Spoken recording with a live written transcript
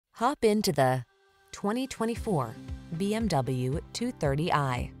Hop into the 2024 BMW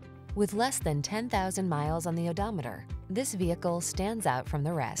 230i. With less than 10,000 miles on the odometer, this vehicle stands out from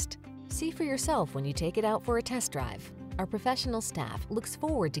the rest. See for yourself when you take it out for a test drive. Our professional staff looks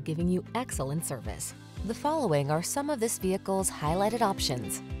forward to giving you excellent service. The following are some of this vehicle's highlighted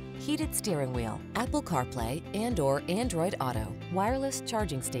options: heated steering wheel, Apple CarPlay and/or Android Auto, wireless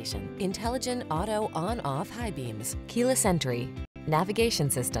charging station, intelligent auto on-off high beams, keyless entry, navigation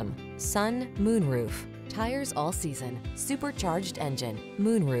system, sun, moonroof, tires all season, supercharged engine,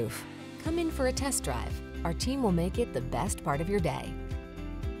 moonroof. Come in for a test drive. Our team will make it the best part of your day.